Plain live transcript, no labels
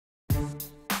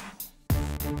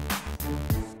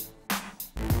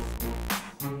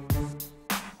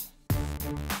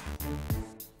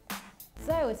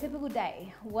a typical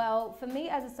day. Well, for me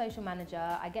as a social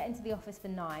manager, I get into the office for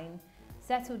 9,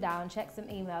 settle down, check some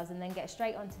emails, and then get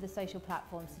straight onto the social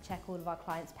platforms to check all of our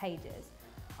clients' pages.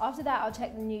 After that, I'll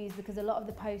check the news because a lot of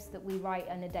the posts that we write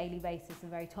on a daily basis are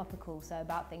very topical, so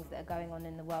about things that are going on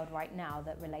in the world right now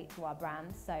that relate to our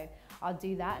brands. So I'll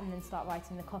do that and then start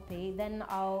writing the copy. Then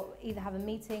I'll either have a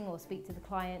meeting or speak to the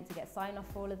client to get sign off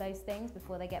for all of those things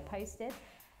before they get posted.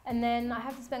 And then I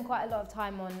have to spend quite a lot of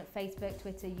time on Facebook,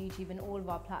 Twitter, YouTube and all of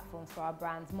our platforms for our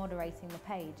brands, moderating the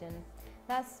page, and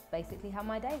that's basically how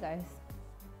my day goes.